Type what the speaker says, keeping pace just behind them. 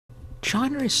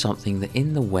China is something that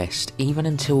in the West, even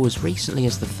until as recently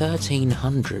as the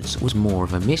 1300s, was more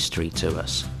of a mystery to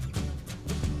us.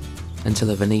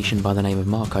 Until a Venetian by the name of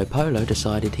Marco Polo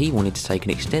decided he wanted to take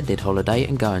an extended holiday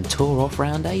and go and tour off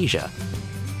round Asia.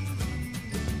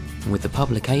 And with the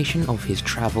publication of his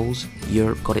travels,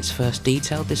 Europe got its first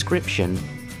detailed description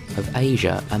of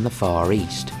Asia and the Far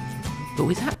East. But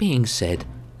with that being said,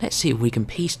 let's see if we can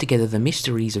piece together the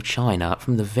mysteries of China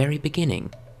from the very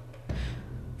beginning.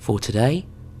 For today,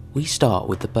 we start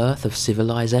with the birth of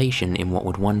civilization in what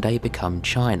would one day become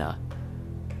China.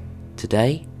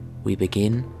 Today, we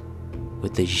begin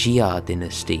with the Xia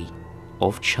Dynasty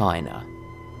of China.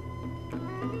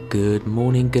 Good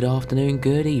morning, good afternoon,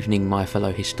 good evening, my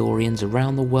fellow historians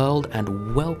around the world,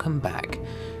 and welcome back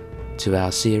to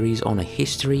our series on a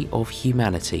history of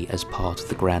humanity as part of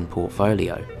the Grand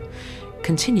Portfolio.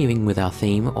 Continuing with our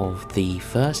theme of the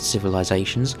first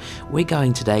civilizations, we're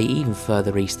going today even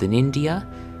further east than India.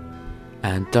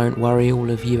 And don't worry, all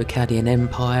of you Akkadian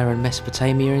Empire and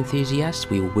Mesopotamia enthusiasts,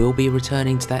 we will be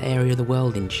returning to that area of the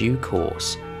world in due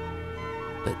course.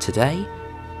 But today,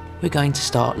 we're going to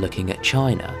start looking at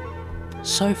China.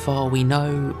 So far we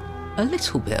know a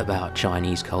little bit about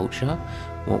Chinese culture,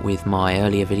 what with my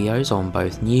earlier videos on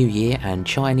both New Year and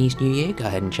Chinese New Year. Go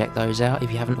ahead and check those out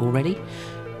if you haven't already.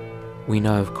 We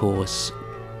know, of course,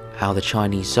 how the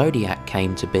Chinese zodiac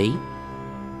came to be,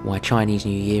 why Chinese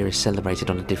New Year is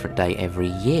celebrated on a different day every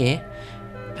year,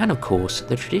 and of course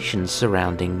the traditions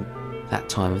surrounding that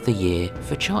time of the year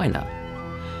for China.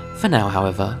 For now,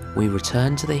 however, we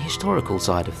return to the historical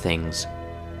side of things.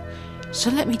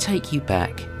 So let me take you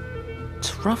back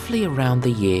to roughly around the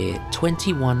year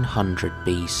 2100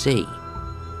 BC,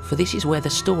 for this is where the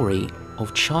story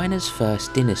of China's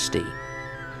first dynasty,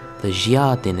 the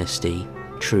Xia Dynasty,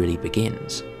 truly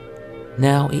begins.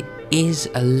 Now, it is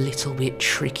a little bit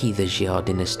tricky, the Xia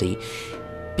Dynasty,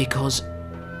 because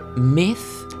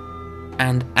myth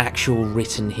and actual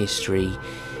written history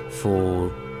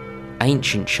for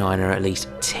ancient China at least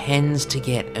tends to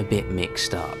get a bit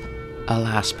mixed up.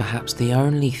 Alas, perhaps the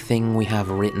only thing we have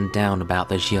written down about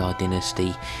the Xia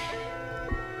Dynasty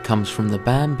comes from the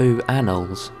Bamboo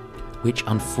Annals, which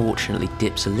unfortunately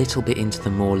dips a little bit into the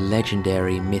more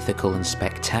legendary, mythical and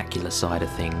spectacular side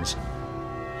of things.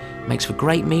 Makes for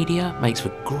great media, makes for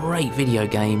great video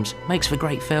games, makes for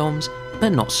great films,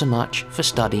 but not so much for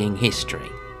studying history.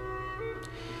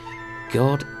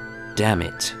 God damn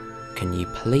it. Can you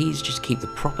please just keep the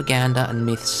propaganda and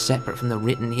myths separate from the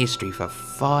written history for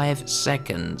 5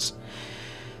 seconds?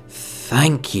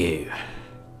 Thank you.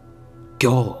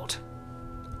 God.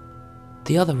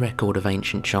 The other record of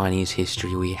ancient Chinese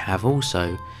history we have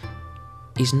also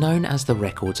is known as the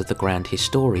Records of the Grand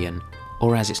Historian,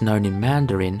 or as it's known in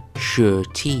Mandarin, Shi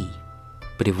Ti.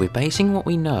 But if we're basing what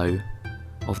we know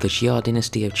of the Xia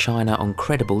Dynasty of China on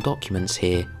credible documents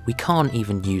here, we can't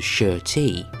even use Shi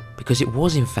Ti, because it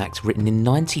was in fact written in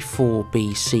 94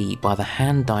 BC by the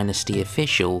Han Dynasty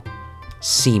official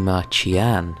Sima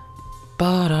Qian.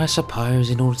 But I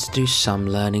suppose in order to do some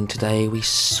learning today, we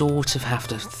sort of have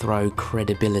to throw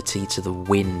credibility to the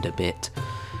wind a bit.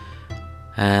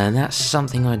 And that's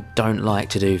something I don't like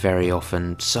to do very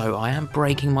often, so I am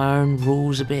breaking my own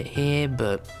rules a bit here,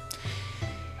 but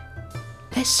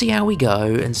let's see how we go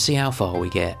and see how far we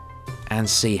get, and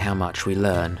see how much we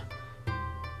learn.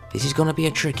 This is going to be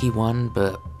a tricky one,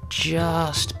 but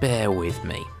just bear with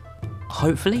me.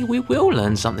 Hopefully we will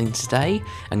learn something today,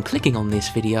 and clicking on this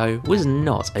video was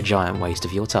not a giant waste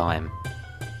of your time.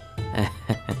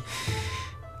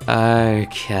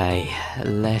 Okay,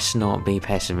 let's not be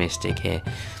pessimistic here.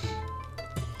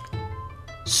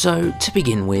 So, to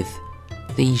begin with,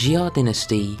 the Xia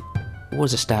Dynasty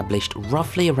was established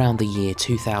roughly around the year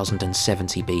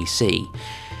 2070 BC,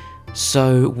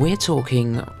 so we're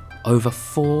talking over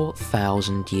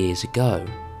 4,000 years ago.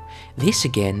 This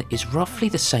again is roughly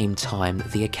the same time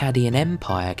that the Akkadian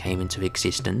Empire came into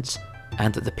existence,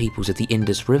 and that the peoples of the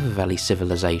Indus River Valley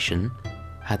civilization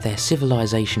had their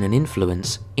civilization and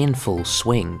influence in full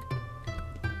swing.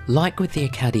 Like with the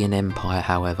Akkadian Empire,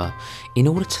 however, in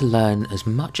order to learn as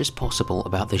much as possible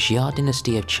about the Xia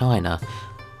Dynasty of China,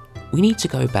 we need to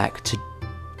go back to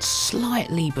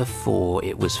slightly before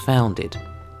it was founded.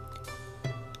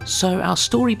 So our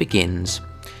story begins,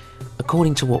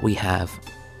 according to what we have,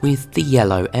 with the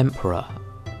Yellow Emperor,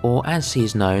 or as he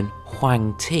is known,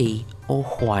 Huang Ti or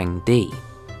Huang Di.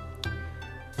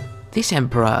 This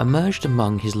emperor emerged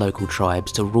among his local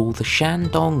tribes to rule the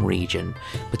Shandong region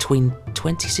between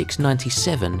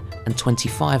 2697 and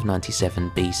 2597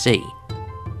 BC,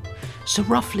 so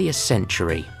roughly a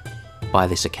century by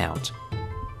this account.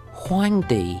 Huang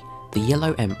Di the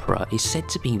Yellow Emperor is said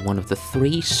to be one of the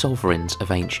 3 sovereigns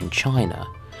of ancient China,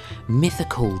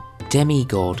 mythical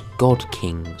demigod god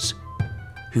kings,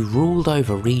 who ruled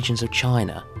over regions of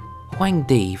China.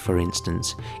 Huangdi, for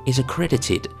instance, is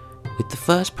accredited with the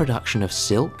first production of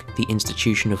silk, the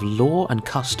institution of law and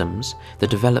customs, the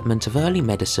development of early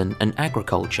medicine and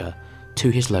agriculture to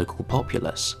his local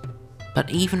populace. But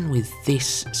even with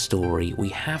this story, we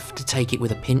have to take it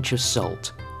with a pinch of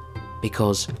salt,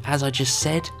 because, as I just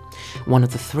said, one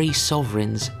of the 3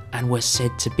 sovereigns and were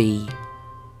said to be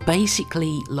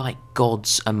basically like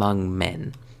gods among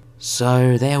men.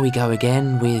 So there we go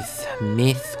again with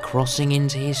myth crossing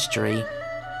into history.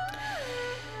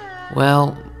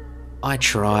 Well, I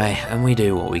try and we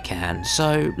do what we can,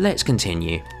 so let's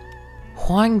continue.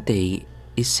 Huangdi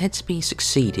is said to be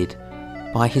succeeded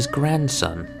by his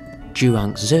grandson,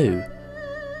 Zhuangzi,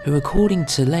 who according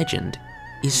to legend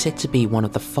is said to be one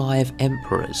of the 5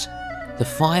 emperors, the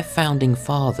 5 founding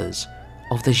fathers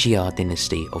of the Xia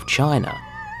Dynasty of China.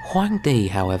 Huangdi,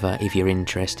 however, if you're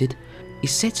interested,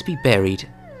 is said to be buried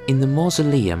in the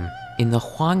mausoleum in the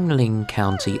Huangling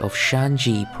County of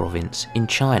Shanxi Province in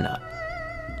China.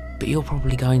 But you're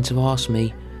probably going to ask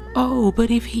me, oh, but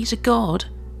if he's a god,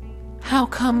 how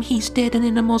come he's dead and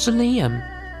in a mausoleum?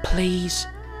 Please,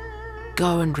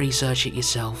 go and research it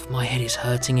yourself. My head is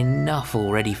hurting enough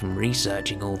already from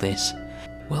researching all this.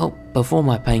 Well, before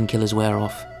my painkillers wear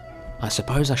off, I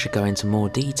suppose I should go into more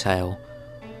detail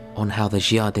on how the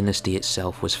Xia Dynasty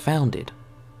itself was founded.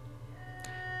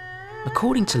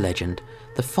 According to legend,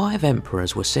 the 5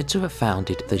 emperors were said to have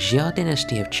founded the Xia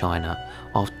Dynasty of China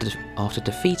after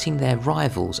defeating their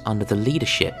rivals under the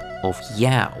leadership of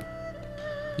Yao.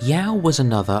 Yao was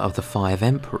another of the 5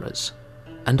 emperors,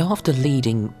 and after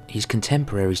leading his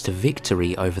contemporaries to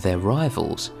victory over their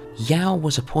rivals, Yao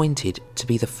was appointed to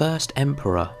be the first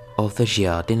emperor of the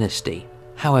Xia Dynasty.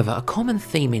 However, a common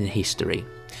theme in history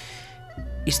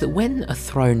is that when a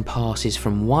throne passes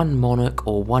from one monarch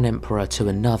or one emperor to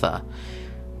another,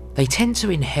 they tend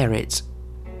to inherit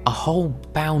a whole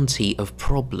bounty of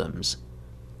problems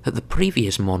that the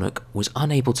previous monarch was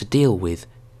unable to deal with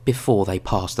before they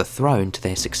passed the throne to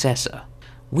their successor.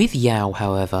 With Yao,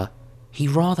 however, he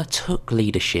rather took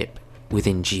leadership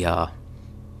within Xia,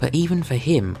 but even for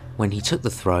him, when he took the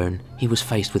throne, he was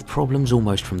faced with problems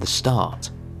almost from the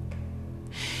start.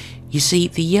 You see,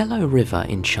 the Yellow River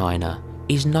in China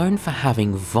is known for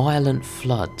having violent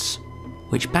floods,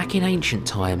 which back in ancient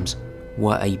times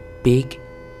were a big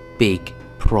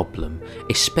problem,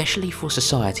 especially for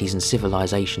societies and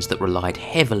civilizations that relied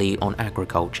heavily on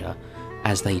agriculture,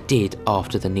 as they did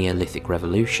after the Neolithic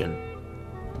Revolution.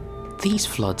 These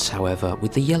floods, however,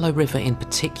 with the Yellow River in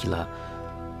particular,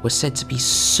 were said to be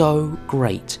so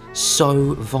great,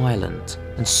 so violent,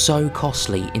 and so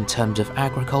costly in terms of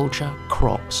agriculture,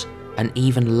 crops, and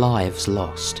even lives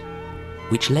lost,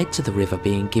 which led to the river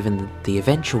being given the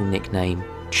eventual nickname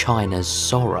China's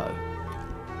Sorrow.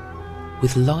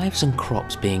 With lives and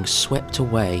crops being swept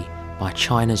away by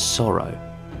China's sorrow,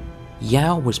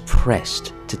 Yao was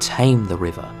pressed to tame the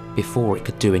river before it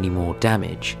could do any more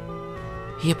damage.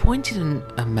 He appointed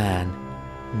a man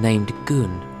named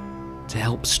Gun to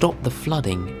help stop the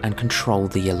flooding and control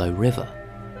the Yellow River.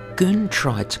 Gun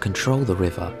tried to control the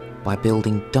river by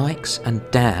building dikes and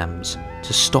dams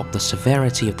to stop the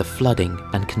severity of the flooding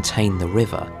and contain the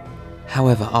river.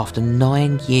 However, after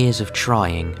 9 years of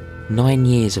trying, 9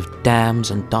 years of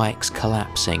dams and dikes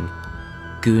collapsing,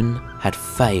 Gun had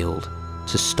failed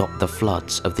to stop the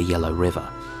floods of the Yellow River.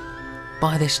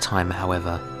 By this time,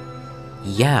 however,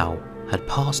 Yao had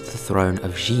passed the throne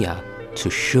of Xia to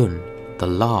Shun, the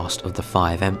last of the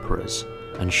 5 emperors,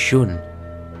 and Shun,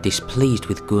 displeased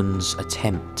with Gun's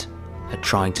attempt at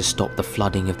trying to stop the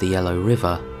flooding of the Yellow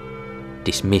River,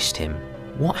 dismissed him.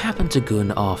 What happened to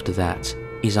Gun after that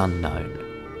is unknown.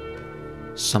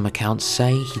 Some accounts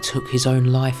say he took his own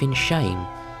life in shame.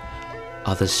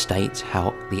 Others state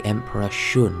how the Emperor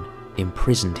Shun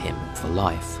imprisoned him for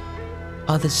life.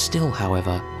 Others still,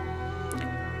 however,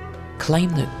 claim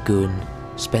that Gun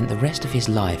spent the rest of his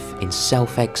life in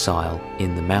self-exile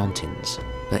in the mountains,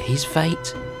 but his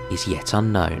fate is yet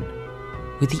unknown.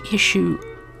 With the issue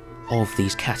of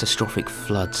these catastrophic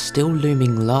floods still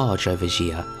looming large over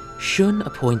Xia, Shun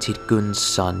appointed Gun's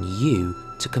son Yu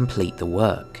to complete the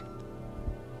work.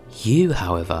 Yu,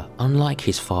 however, unlike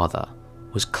his father,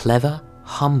 was clever,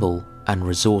 humble, and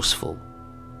resourceful.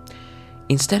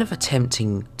 Instead of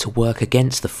attempting to work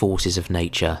against the forces of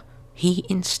nature, he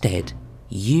instead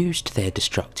used their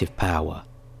destructive power,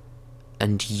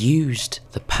 and used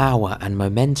the power and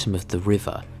momentum of the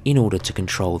river in order to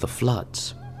control the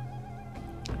floods.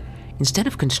 Instead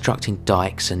of constructing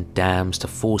dikes and dams to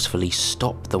forcefully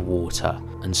stop the water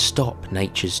and stop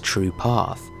nature's true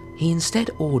path, he instead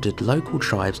ordered local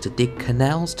tribes to dig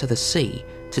canals to the sea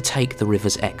to take the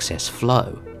river's excess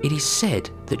flow. It is said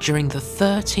that during the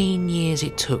 13 years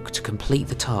it took to complete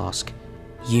the task,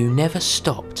 Yu never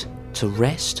stopped to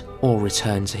rest or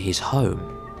return to his home.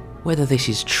 Whether this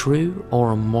is true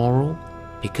or immoral,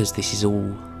 because this is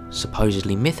all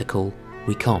supposedly mythical,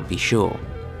 we can't be sure.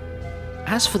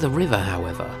 As for the river,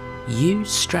 however, Yu's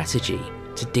strategy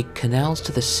to dig canals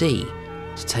to the sea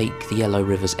to take the Yellow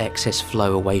River's excess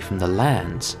flow away from the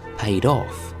lands paid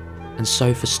off, and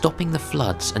so for stopping the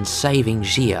floods and saving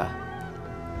Xia,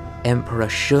 Emperor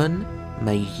Shun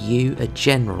made Yu a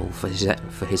general for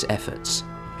his efforts,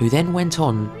 who then went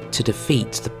on to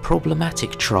defeat the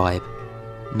problematic tribe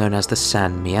known as the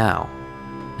San Miao,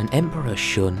 and Emperor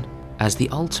Shun, as the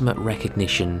ultimate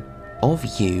recognition of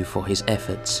Yu for his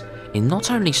efforts in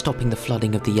not only stopping the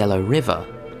flooding of the Yellow River,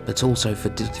 but also for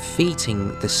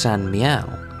defeating the San Miao,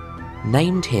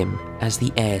 named him as the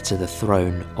heir to the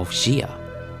throne of Xia.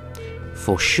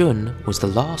 For Shun was the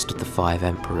last of the 5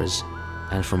 emperors,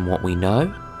 and from what we know,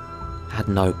 had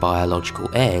no biological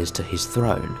heirs to his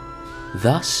throne.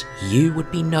 Thus, Yu would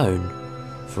be known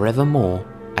forevermore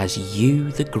as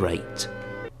Yu the Great.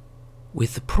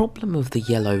 With the problem of the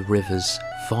Yellow River's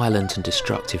violent and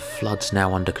destructive floods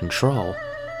now under control,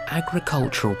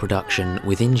 agricultural production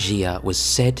within Xia was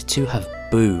said to have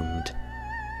boomed,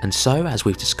 and so, as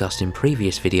we've discussed in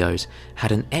previous videos,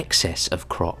 had an excess of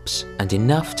crops and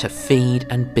enough to feed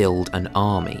and build an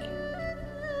army.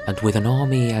 And with an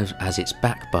army as its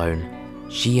backbone,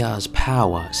 Xia's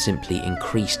power simply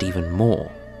increased even more.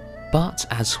 But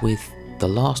as with the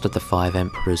last of the 5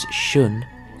 emperors, Shun,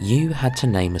 Yu had to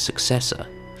name a successor,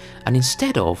 and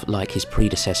instead of, like his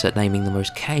predecessor, naming the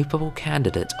most capable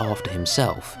candidate after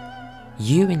himself,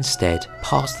 Yu instead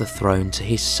passed the throne to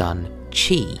his son,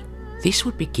 Qi. This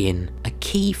would begin a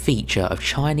key feature of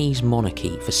Chinese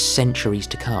monarchy for centuries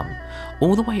to come,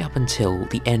 all the way up until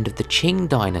the end of the Qing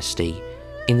dynasty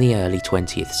in the early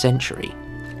 20th century.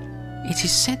 It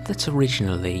is said that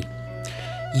originally,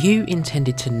 Yu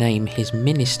intended to name his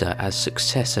minister as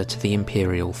successor to the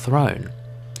imperial throne,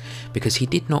 because he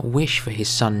did not wish for his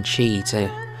son Qi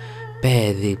to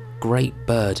bear the great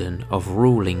burden of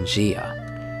ruling Xia.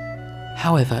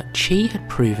 However, Qi had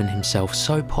proven himself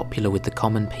so popular with the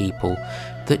common people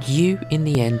that Yu, in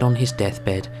the end on his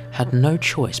deathbed, had no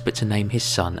choice but to name his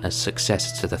son as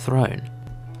successor to the throne.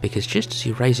 Because just as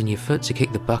you're raising your foot to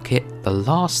kick the bucket, the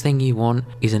last thing you want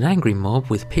is an angry mob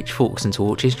with pitchforks and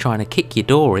torches trying to kick your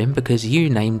door in because you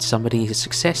named somebody a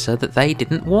successor that they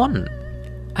didn't want.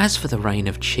 As for the reign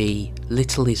of Qi,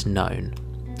 little is known.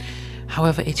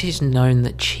 However, it is known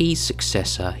that Qi's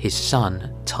successor, his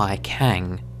son, Tai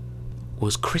Kang,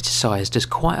 was criticised as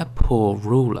quite a poor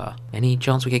ruler. Any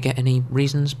chance we could get any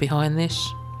reasons behind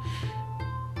this?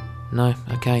 No?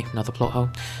 Okay, another plot hole.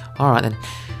 Alright then.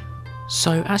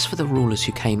 So, as for the rulers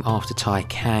who came after Tai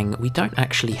Kang, we don't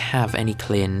actually have any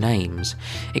clear names,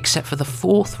 except for the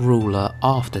 4th ruler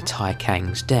after Tai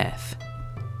Kang's death.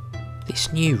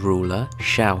 This new ruler,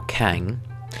 Shao Kang,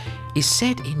 is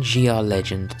said in Xia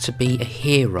legend to be a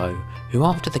hero who,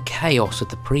 after the chaos of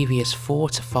the previous 4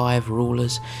 to 5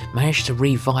 rulers, managed to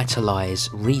revitalise,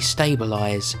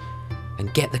 restabilise,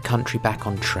 and get the country back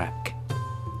on track.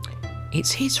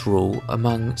 It's his rule,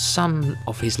 among some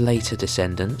of his later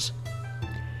descendants,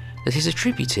 that is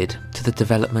attributed to the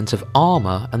development of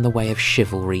armour and the way of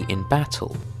chivalry in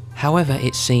battle. However,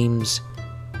 it seems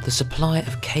the supply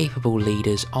of capable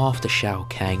leaders after Shao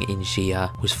Kang in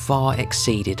Xia was far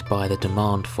exceeded by the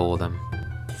demand for them.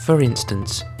 For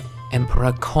instance,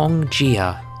 Emperor Kong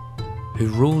Jia, who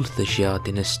ruled the Xia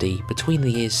Dynasty between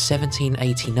the years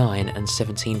 1789 and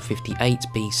 1758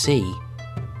 BC.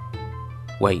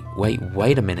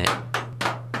 Wait a minute.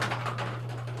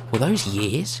 Were those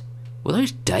years? Were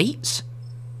those dates?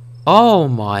 Oh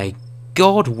my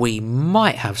god, we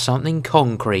might have something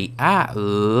concrete at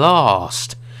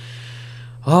last.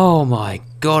 Oh my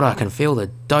god, I can feel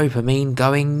the dopamine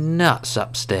going nuts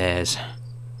upstairs.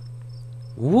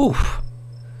 Woof.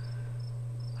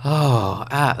 Oh,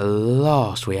 at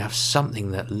last we have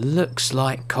something that looks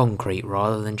like concrete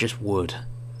rather than just wood.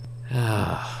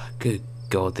 Ah, good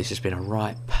god, this has been a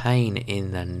right pain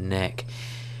in the neck.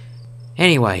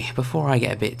 Anyway, before I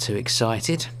get a bit too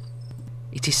excited,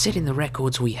 it is said in the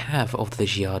records we have of the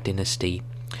Xia Dynasty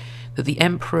that the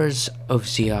emperors of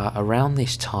Xia around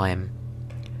this time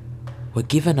were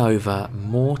given over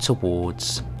more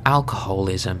towards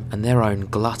alcoholism and their own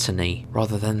gluttony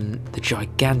rather than the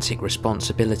gigantic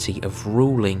responsibility of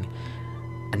ruling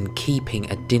and keeping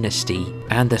a dynasty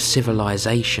and a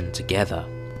civilization together.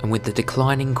 And with the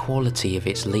declining quality of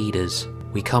its leaders,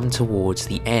 we come towards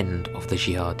the end of the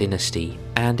Xia Dynasty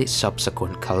and its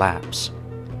subsequent collapse.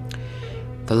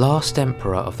 The last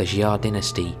emperor of the Xia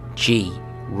Dynasty, Ji,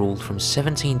 ruled from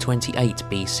 1728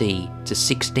 BC to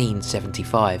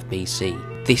 1675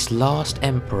 BC. This last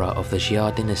emperor of the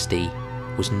Xia Dynasty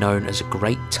was known as a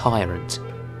great tyrant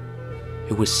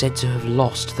who was said to have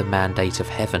lost the mandate of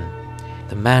heaven,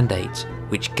 the mandate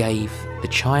which gave the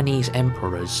Chinese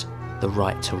emperors the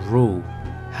right to rule.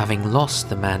 Having lost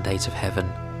the mandate of heaven,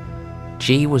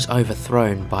 Ji was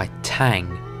overthrown by Tang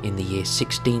in the year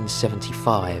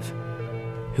 1675,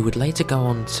 who would later go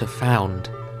on to found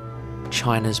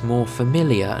China's more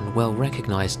familiar and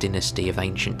well-recognised dynasty of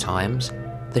ancient times,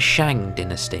 the Shang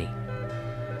Dynasty.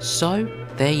 So,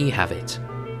 there you have it.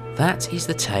 That is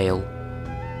the tale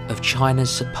of China's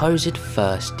supposed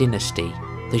first dynasty,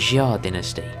 the Xia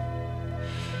Dynasty.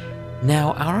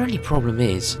 Now, our only problem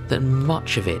is that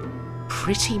much of it,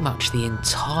 pretty much the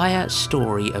entire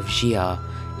story of Xia,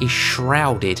 is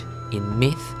shrouded in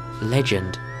myth,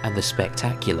 legend, and the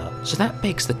spectacular. So that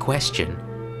begs the question,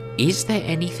 is there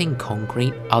anything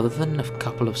concrete other than a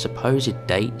couple of supposed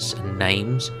dates and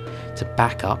names to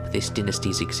back up this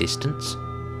dynasty's existence?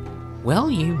 Well,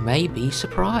 you may be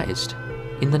surprised.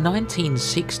 In the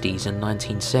 1960s and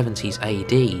 1970s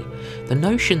AD, the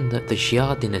notion that the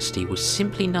Xia dynasty was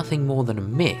simply nothing more than a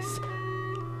myth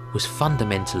was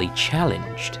fundamentally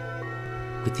challenged,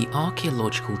 with the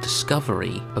archaeological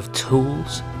discovery of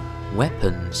tools,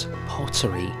 weapons,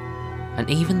 pottery, and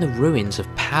even the ruins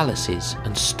of palaces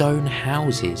and stone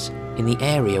houses in the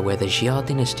area where the Xia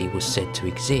dynasty was said to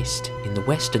exist, in the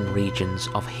western regions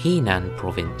of Henan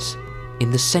province, in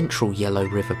the central Yellow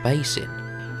River Basin.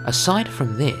 Aside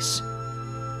from this,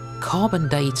 carbon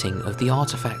dating of the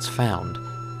artefacts found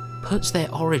puts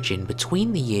their origin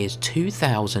between the years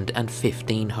 2000 and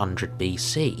 1500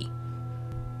 BC.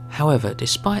 However,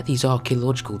 despite these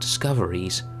archaeological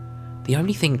discoveries, the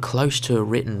only thing close to a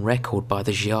written record by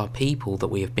the Xia people that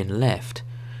we have been left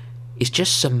is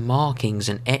just some markings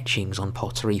and etchings on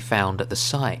pottery found at the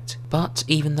site. But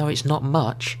even though it's not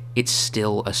much, it's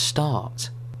still a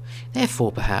start.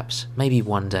 Therefore, perhaps, maybe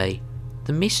one day,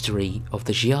 the mystery of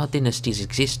the Xia dynasty's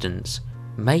existence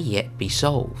may yet be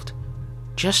solved.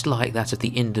 Just like that of the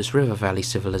Indus River Valley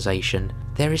civilization,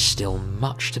 there is still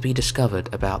much to be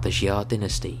discovered about the Xia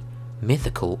dynasty,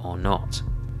 mythical or not.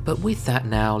 But with that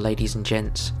now, ladies and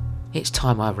gents, it's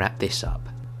time I wrap this up.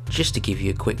 Just to give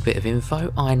you a quick bit of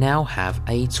info, I now have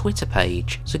a Twitter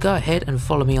page, so go ahead and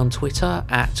follow me on Twitter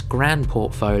at Grand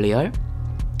Portfolio.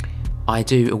 I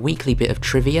do a weekly bit of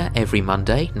trivia every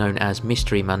Monday, known as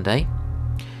Mystery Monday.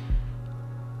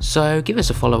 So give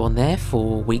us a follow on there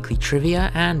for weekly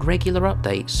trivia and regular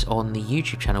updates on the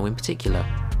YouTube channel in particular.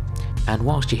 And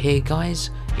whilst you're here guys,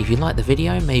 if you like the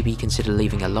video, maybe consider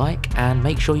leaving a like and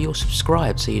make sure you're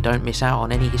subscribed so you don't miss out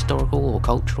on any historical or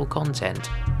cultural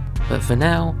content. But for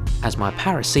now, as my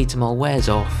paracetamol wears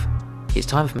off, it's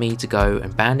time for me to go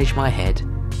and bandage my head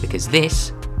because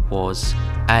this was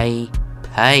a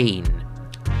pain.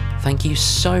 Thank you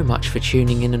so much for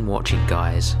tuning in and watching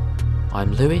guys.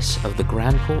 I'm Lewis of the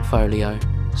Grand Portfolio,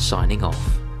 signing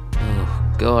off.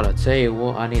 Oh god, I tell you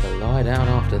what, I need to lie down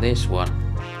after this one.